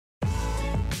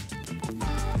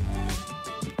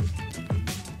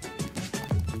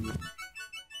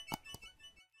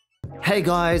Hey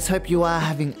guys, hope you are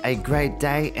having a great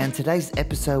day, and today's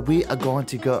episode we are going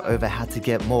to go over how to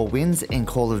get more wins in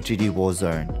Call of Duty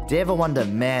Warzone. Do you ever wonder,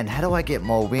 man, how do I get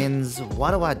more wins?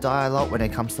 Why do I die a lot when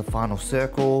it comes to Final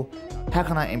Circle? How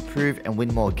can I improve and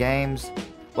win more games?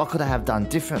 What could I have done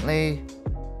differently?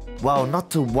 Well, not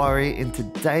to worry, in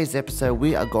today's episode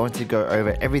we are going to go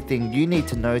over everything you need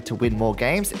to know to win more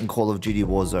games in Call of Duty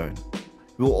Warzone.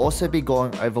 We'll also be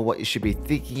going over what you should be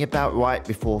thinking about right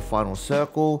before Final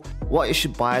Circle, what you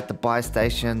should buy at the buy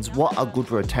stations, what are good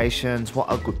rotations, what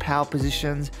are good power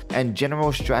positions, and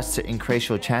general strats to increase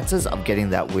your chances of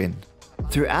getting that win.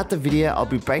 Throughout the video, I'll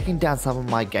be breaking down some of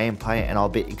my gameplay and I'll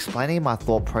be explaining my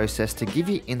thought process to give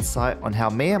you insight on how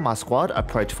me and my squad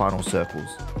approach Final Circles.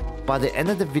 By the end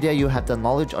of the video, you'll have the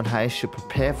knowledge on how you should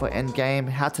prepare for endgame,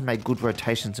 how to make good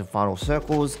rotations in Final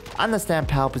Circles, understand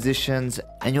power positions,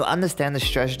 and you'll understand the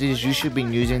strategies you should be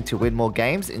using to win more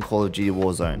games in Call of Duty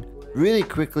Warzone. Really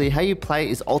quickly, how you play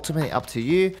is ultimately up to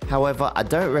you. However, I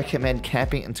don't recommend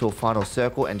camping until Final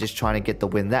Circle and just trying to get the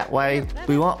win that way.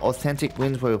 We want authentic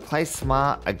wins where we play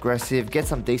smart, aggressive, get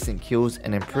some decent kills,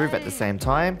 and improve at the same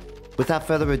time. Without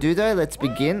further ado though, let's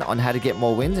begin on how to get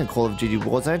more wins in Call of Duty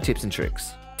Warzone tips and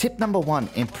tricks. Tip number 1,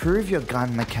 improve your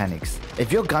gun mechanics.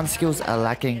 If your gun skills are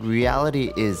lacking,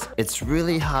 reality is it's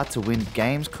really hard to win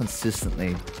games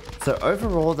consistently. So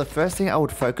overall, the first thing I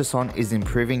would focus on is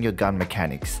improving your gun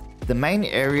mechanics. The main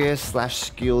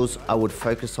areas/skills I would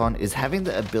focus on is having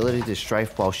the ability to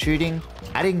strafe while shooting,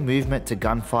 adding movement to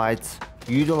gunfights,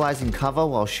 utilizing cover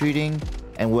while shooting,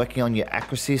 and working on your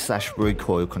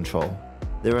accuracy/recoil control.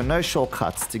 There are no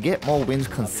shortcuts. To get more wins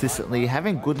consistently,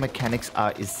 having good mechanics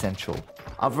are essential.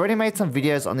 I've already made some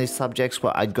videos on these subjects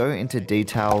where I go into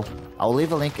detail. I'll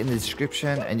leave a link in the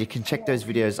description and you can check those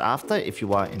videos after if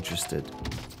you are interested.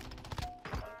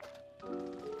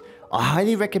 I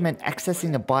highly recommend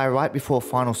accessing a buy right before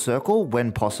Final Circle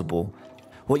when possible.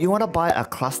 What you want to buy are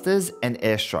clusters and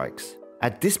airstrikes.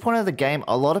 At this point of the game,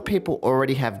 a lot of people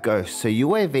already have ghosts, so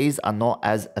UAVs are not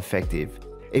as effective.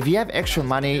 If you have extra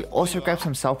money, also grab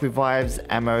some self-revives,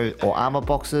 ammo or armor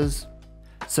boxes.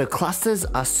 So clusters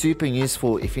are super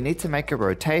useful if you need to make a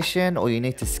rotation or you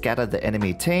need to scatter the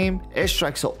enemy team.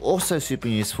 Airstrikes are also super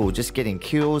useful, just getting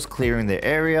kills, clearing the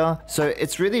area. So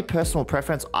it's really personal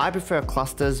preference. I prefer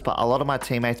clusters, but a lot of my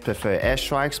teammates prefer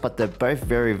airstrikes, but they're both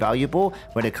very valuable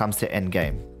when it comes to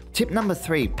endgame. Tip number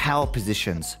 3, power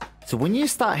positions. So when you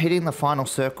start hitting the Final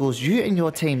Circles, you and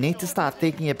your team need to start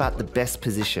thinking about the best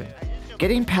position.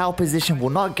 Getting power position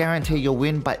will not guarantee your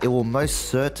win, but it will most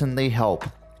certainly help.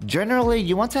 Generally,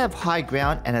 you want to have high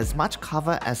ground and as much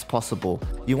cover as possible.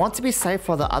 You want to be safe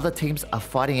while the other teams are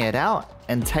fighting it out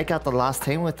and take out the last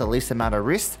team with the least amount of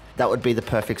risk. That would be the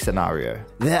perfect scenario.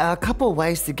 There are a couple of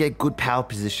ways to get good power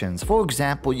positions. For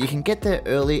example, you can get there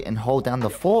early and hold down the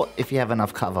fort if you have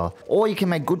enough cover. Or you can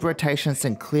make good rotations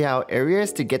and clear out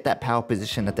areas to get that power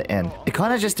position at the end. It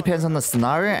kind of just depends on the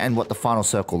scenario and what the Final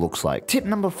Circle looks like. Tip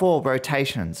number 4,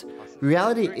 rotations.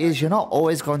 Reality is you're not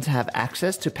always going to have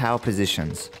access to power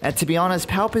positions. And to be honest,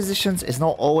 power positions is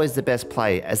not always the best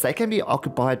play as they can be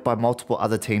occupied by multiple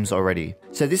other teams already.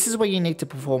 So this is where you need to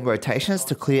perform rotations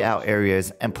to clear out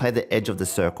areas and play the edge of the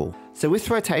circle. So with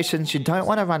rotations, you don't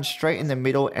want to run straight in the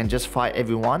middle and just fight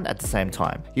everyone at the same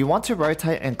time. You want to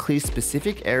rotate and clear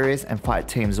specific areas and fight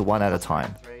teams one at a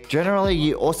time. Generally,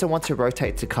 you also want to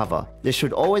rotate to cover. There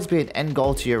should always be an end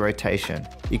goal to your rotation.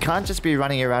 You can't just be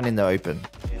running around in the open.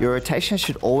 Your rotation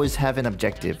should always have an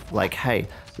objective, like hey,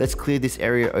 let's clear this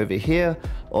area over here,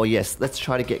 or yes, let's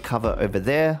try to get cover over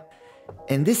there.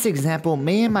 In this example,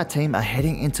 me and my team are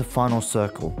heading into Final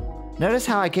Circle. Notice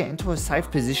how I get into a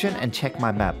safe position and check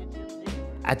my map.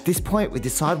 At this point, we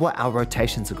decide what our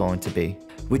rotations are going to be.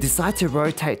 We decide to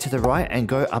rotate to the right and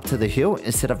go up to the hill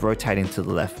instead of rotating to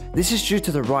the left. This is due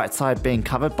to the right side being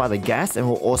covered by the gas and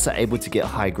we're also able to get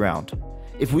high ground.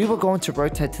 If we were going to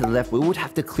rotate to the left, we would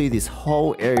have to clear this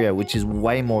whole area, which is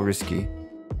way more risky.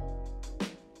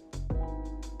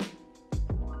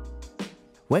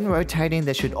 When rotating,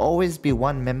 there should always be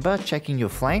one member checking your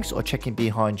flanks or checking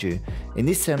behind you. In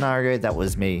this scenario, that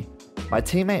was me. My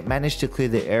teammate managed to clear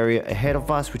the area ahead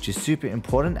of us, which is super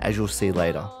important as you'll see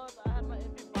later.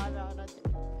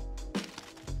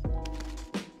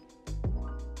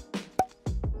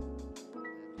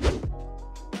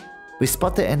 We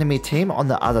spot the enemy team on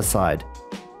the other side.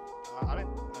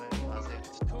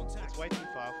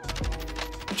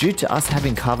 Due to us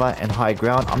having cover and high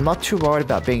ground, I'm not too worried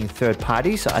about being third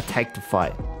party, so I take the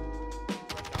fight.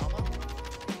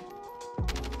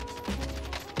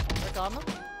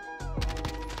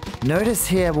 Notice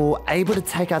here we were able to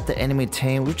take out the enemy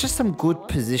team with just some good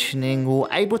positioning. We were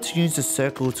able to use the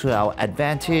circle to our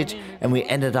advantage and we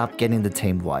ended up getting the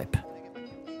team wipe.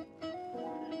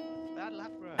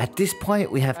 At this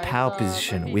point we have power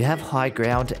position, we have high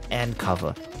ground and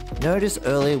cover. Notice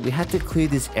earlier we had to clear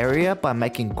this area by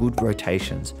making good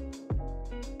rotations.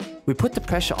 We put the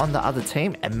pressure on the other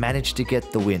team and managed to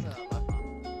get the win.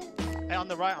 Hey, on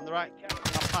the right, up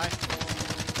high.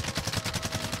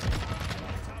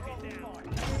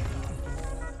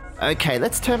 Okay,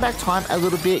 let's turn back time a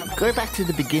little bit, go back to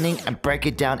the beginning and break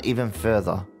it down even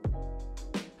further.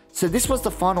 So this was the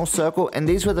final circle and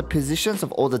these were the positions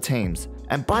of all the teams.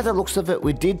 And by the looks of it,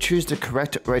 we did choose the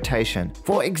correct rotation.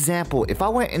 For example, if I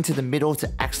went into the middle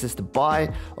to access the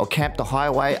buy or camp the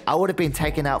highway, I would have been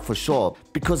taken out for sure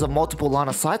because a multiple line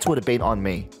of sights would have been on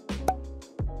me.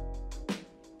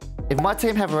 If my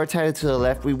team had rotated to the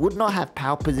left, we would not have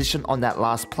power position on that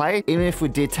last play, even if we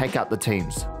did take out the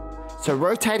teams. So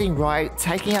rotating right,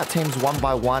 taking out teams one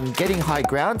by one, getting high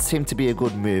ground seemed to be a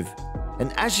good move.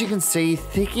 And as you can see,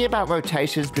 thinking about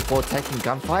rotations before taking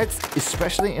gunfights,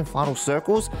 especially in final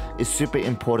circles, is super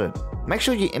important. Make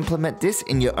sure you implement this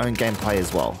in your own gameplay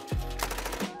as well.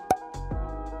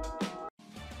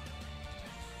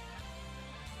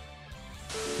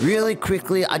 Really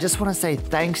quickly, I just want to say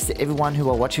thanks to everyone who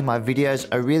are watching my videos.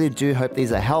 I really do hope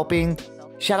these are helping.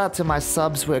 Shout out to my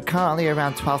subs, we're currently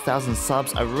around 12,000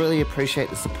 subs. I really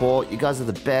appreciate the support, you guys are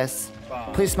the best.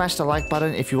 Please smash the like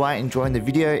button if you are enjoying the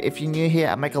video. If you're new here,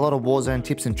 I make a lot of Warzone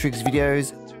tips and tricks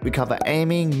videos. We cover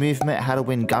aiming, movement, how to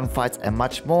win gunfights and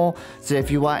much more. So if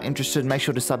you are interested, make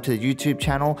sure to sub to the YouTube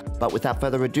channel. But without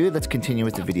further ado, let's continue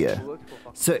with the video.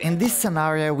 So in this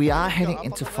scenario, we are heading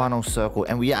into final circle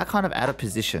and we are kind of out of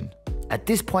position. At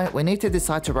this point, we need to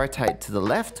decide to rotate to the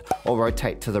left or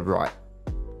rotate to the right.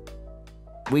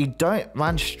 We don't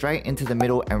run straight into the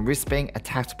middle and risk being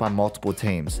attacked by multiple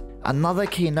teams. Another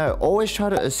key note, always try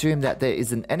to assume that there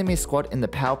is an enemy squad in the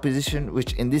power position,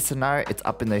 which in this scenario, it's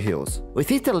up in the hills. We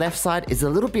think the left side is a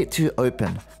little bit too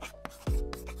open.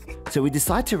 So we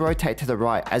decide to rotate to the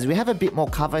right as we have a bit more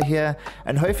cover here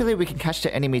and hopefully we can catch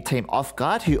the enemy team off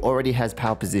guard who already has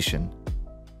power position.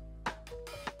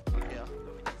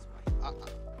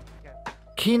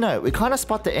 Key note, we kind of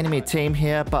spot the enemy team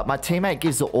here, but my teammate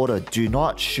gives the order, do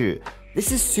not shoot.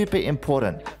 This is super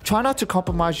important. Try not to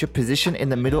compromise your position in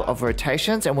the middle of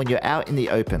rotations and when you're out in the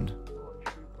open.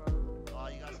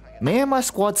 Me and my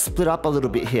squad split up a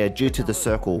little bit here due to the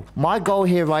circle. My goal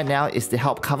here right now is to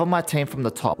help cover my team from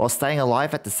the top while staying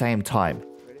alive at the same time.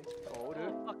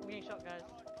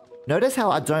 Notice how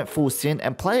I don't full sin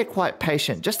and play it quite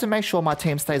patient just to make sure my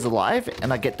team stays alive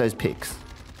and I get those picks.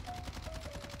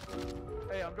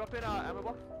 Dropping ammo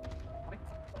box.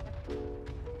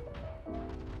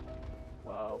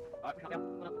 Wow.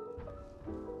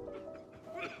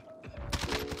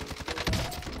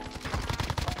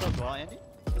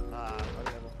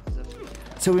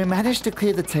 So we managed to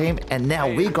clear the team and now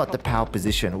we got the power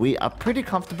position. We are pretty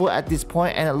comfortable at this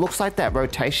point and it looks like that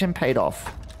rotation paid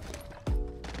off.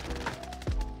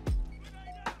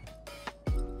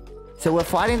 So we're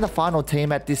fighting the final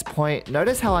team at this point.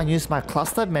 Notice how I use my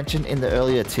cluster mentioned in the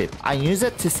earlier tip. I use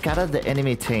it to scatter the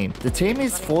enemy team. The team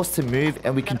is forced to move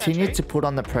and we continue to put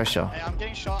on the pressure. Hey, I'm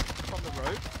getting shot from the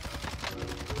road.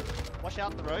 Watch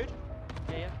out the road.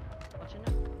 Yeah. Watching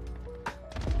it.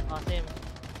 Oh, same.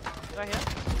 Right here.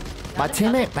 My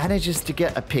teammate manages to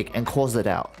get a pick and calls it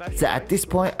out. So at this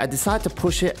point, I decide to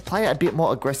push it, play a bit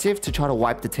more aggressive to try to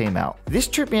wipe the team out. This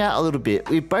tripped me out a little bit.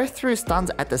 We both threw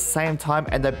stuns at the same time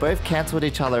and they both cancelled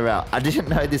each other out. I didn't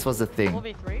know this was a thing.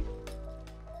 4v3.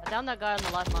 I downed that guy on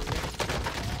the last marker.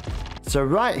 So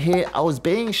right here, I was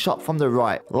being shot from the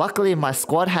right. Luckily, my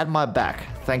squad had my back.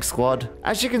 Thanks, squad.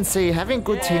 As you can see, having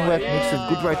good teamwork mixed with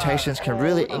good rotations can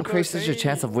really increases your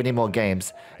chance of winning more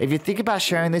games. If you think about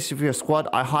sharing this with your squad,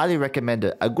 I highly recommend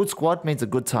it. A good squad means a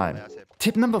good time.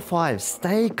 Tip number 5,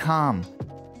 stay calm.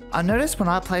 I notice when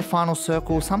I play Final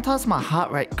Circle, sometimes my heart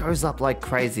rate goes up like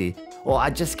crazy, or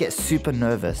I just get super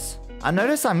nervous. I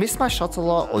notice I miss my shots a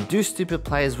lot or do stupid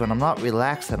plays when I'm not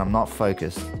relaxed and I'm not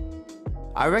focused.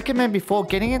 I recommend before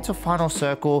getting into Final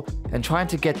Circle and trying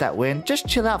to get that win, just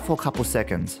chill out for a couple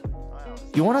seconds.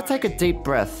 You want to take a deep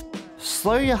breath,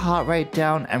 slow your heart rate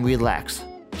down and relax.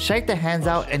 Shake the hands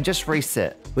out and just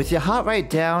reset. With your heart rate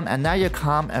down and now you're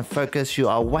calm and focused, you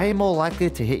are way more likely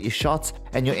to hit your shots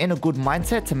and you're in a good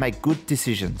mindset to make good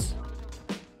decisions.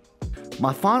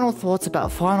 My final thoughts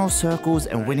about Final Circles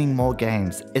and winning more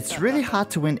games. It's really hard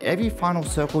to win every Final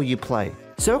Circle you play.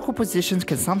 Circle positions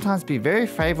can sometimes be very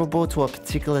favorable to a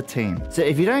particular team. So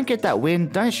if you don't get that win,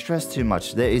 don't stress too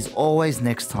much, there is always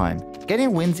next time.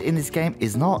 Getting wins in this game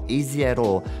is not easy at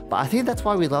all, but I think that's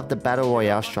why we love the Battle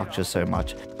Royale structure so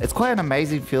much. It's quite an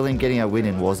amazing feeling getting a win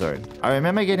in Warzone. I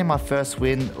remember getting my first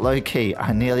win, low-key,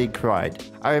 I nearly cried.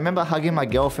 I remember hugging my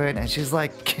girlfriend and she's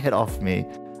like, get off me.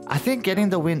 I think getting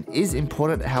the win is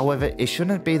important, however, it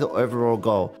shouldn't be the overall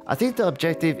goal. I think the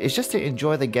objective is just to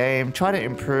enjoy the game, try to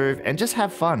improve, and just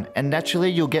have fun, and naturally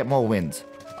you'll get more wins.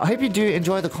 I hope you do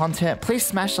enjoy the content. Please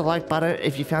smash the like button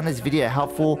if you found this video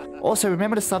helpful. Also,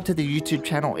 remember to sub to the YouTube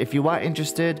channel if you are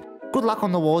interested. Good luck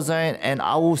on the Warzone, and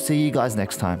I will see you guys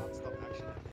next time.